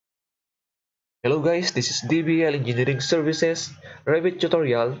Hello guys, this is DBL Engineering Services Revit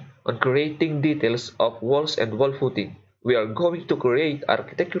tutorial on creating details of walls and wall footing. We are going to create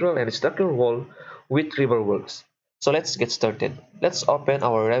architectural and structural wall with Riverworks. So let's get started. Let's open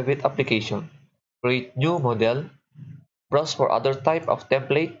our Revit application. Create new model, browse for other type of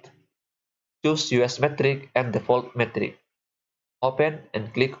template, choose US metric and default metric. Open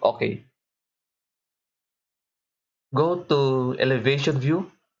and click OK. Go to elevation view,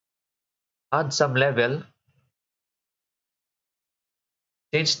 add some level,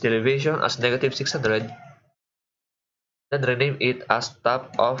 change the elevation as -600. Then rename it as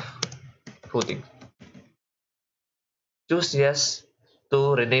top of footing. Choose yes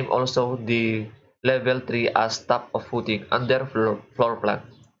to rename also the level 3 as top of footing under floor plan.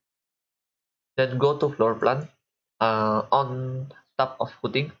 Then go to floor plan on top of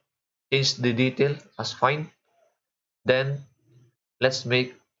footing. Change the detail as fine. Then let's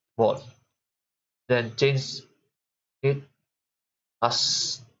make wall. Then change it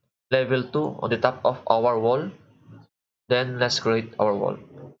as level 2 on the top of our wall. Then let's create our wall.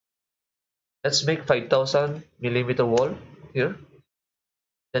 Let's make 5000 millimeter wall here.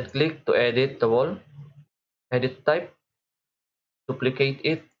 Then click to edit the wall. Edit type, duplicate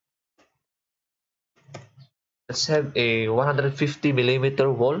it. Let's have a 150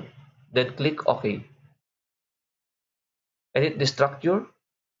 millimeter wall. Then click OK. Edit the structure.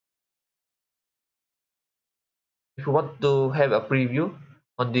 If you want to have a preview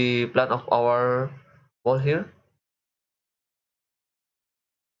on the plan of our wall here,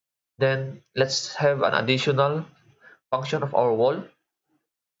 then let's have an additional function of our wall.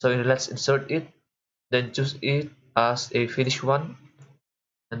 So let's insert it. Then choose it as a finish one.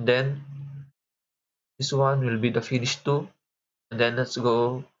 And then this one will be the finish two. And then let's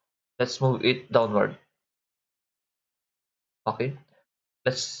move it downward. Okay.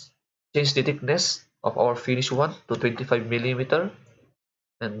 Let's change the thickness of our finish one to 25 millimeter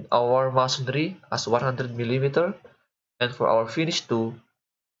and our masonry as 100 millimeter, and for our finish to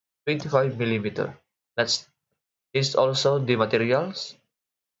 25 millimeter. Let's change also the materials.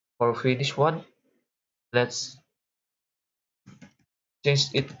 For finish one, let's change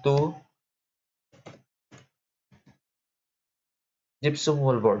it to gypsum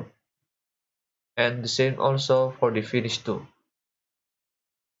wallboard, and the same also for the finish two.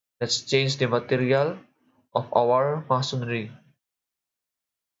 Let's change the material of our masonry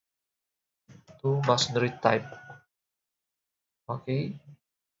to masonry type. Okay.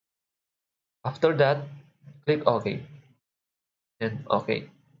 After that, click OK and OK.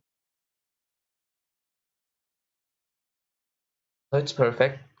 So it's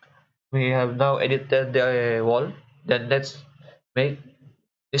perfect. We have now edited the wall. Then let's make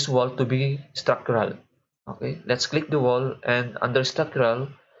this wall to be structural. Okay, let's click the wall and under structural,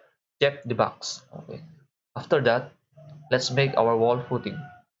 check the box. Okay, after that, let's make our wall footing.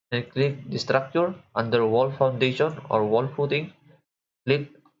 And click the structure under wall foundation or wall footing. Click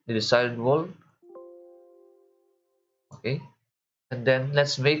the desired wall. Okay, and then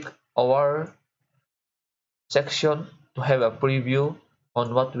let's make our section to have a preview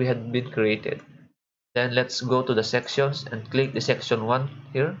on what we had been created. Then let's go to the sections and click the section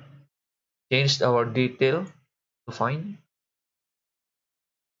 1 here. Change our detail to fine.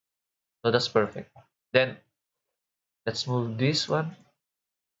 So that's perfect. Then let's move this one.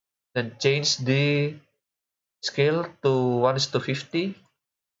 Then change the scale to 1:50.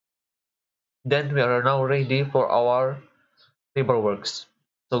 Then we are now ready for our Riverworks.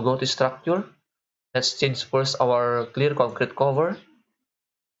 So go to structure. Let's change first our clear concrete cover.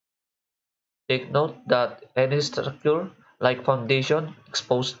 Take note that any structure like foundation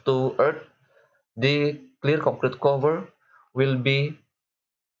exposed to earth, the clear concrete cover will be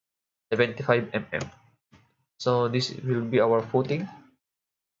 75 mm. So this will be our footing.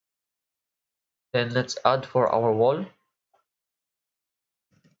 Then let's add for our wall.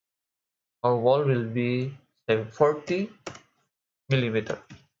 Our wall will be 40 millimeter.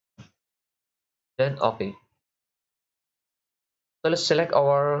 Then OK. So let's select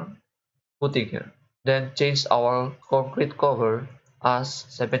our footing here. Then change our concrete cover as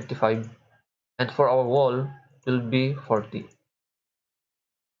 75, and for our wall will be 40.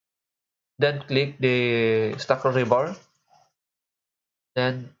 Then click the structural rebar.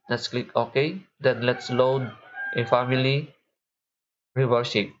 Then let's click OK. Then let's load a family rebar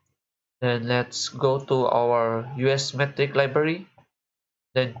shape. Then let's go to our US metric library.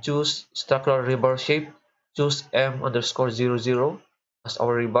 Then choose structural rebar shape. Choose M_00 as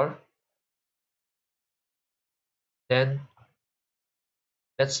our rebar. Then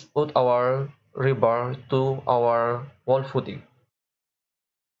let's put our rebar to our wall footing.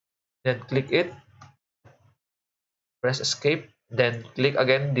 then click it, press escape, then click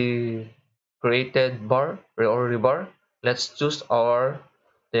again the created bar or rebar. Let's choose our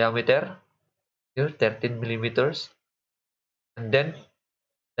diameter here, 13 millimeters, and then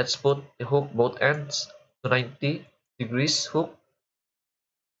let's put the hook both ends to 90 degrees hook.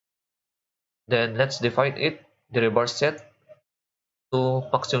 Then let's define it, the rebar set to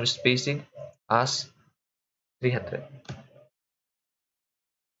maximum spacing as 300.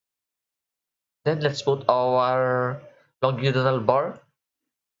 Then let's put our longitudinal bar.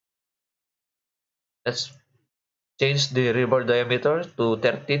 Let's change the rebar diameter to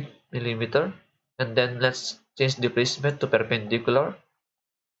 13 millimeter, and then let's change the placement to perpendicular.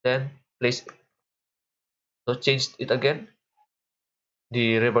 Then place, so change it again,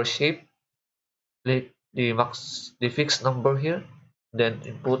 the rebar shape, click the fixed number here, then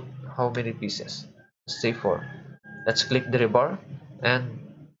input how many pieces. Let's say 4. Let's click the rebar and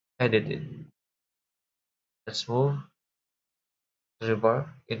edit it. Let's move the rebar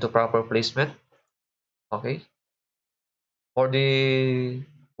into proper placement. Okay. For the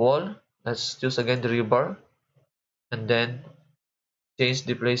wall, let's choose again the rebar and then change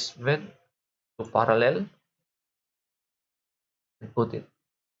the placement to parallel and put it.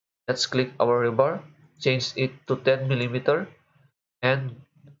 Let's click our rebar, change it to 10 millimeter and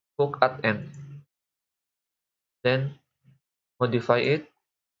hook at end. Then modify it,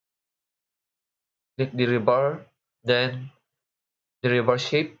 click the rebar, then the rebar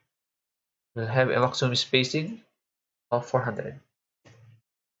shape will have a maximum spacing of 400.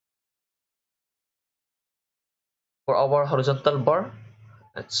 For our horizontal bar,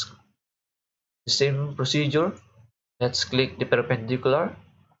 let's the same procedure. Let's click the perpendicular,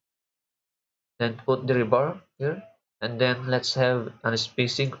 then put the rebar here, and then let's have a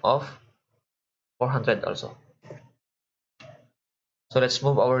spacing of 400 also. So let's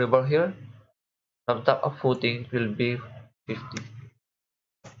move our rebar here. From top of footing will be 50.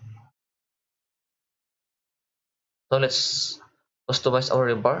 So let's customize our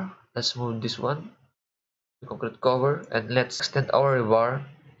rebar. Let's move this one to concrete cover and let's extend our rebar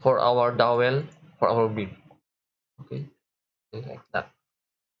for our dowel for our beam. Okay, like that.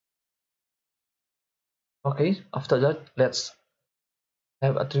 Okay, after that, let's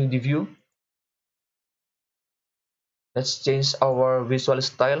have a 3D view. Let's change our visual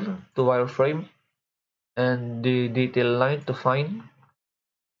style to wireframe and the detail line to fine.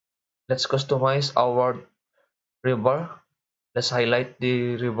 Let's customize our rebar. Let's highlight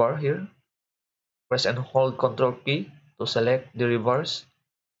the rebar here. Press and hold Ctrl key to select the rebars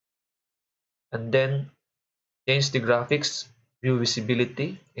and then change the graphics view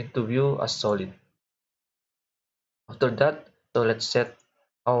visibility into view as solid. After that, so let's set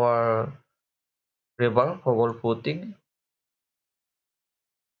our rebar for wall footing.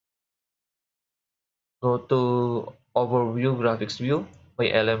 Go to overview graphics view by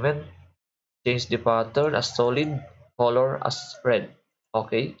element. Change the pattern as solid, color as red.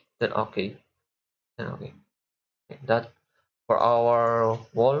 Okay, then okay, then okay. Like that. For our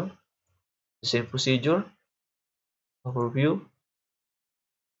wall, the same procedure. Overview,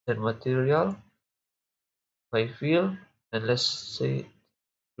 then material by fill, and let's say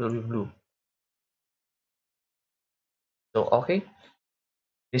it will be blue. So okay,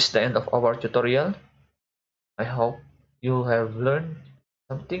 this is the end of our tutorial. I hope you have learned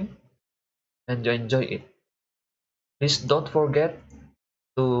something and you enjoy it. Please don't forget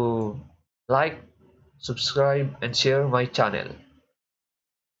to like, subscribe, and share my channel.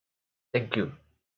 Thank you.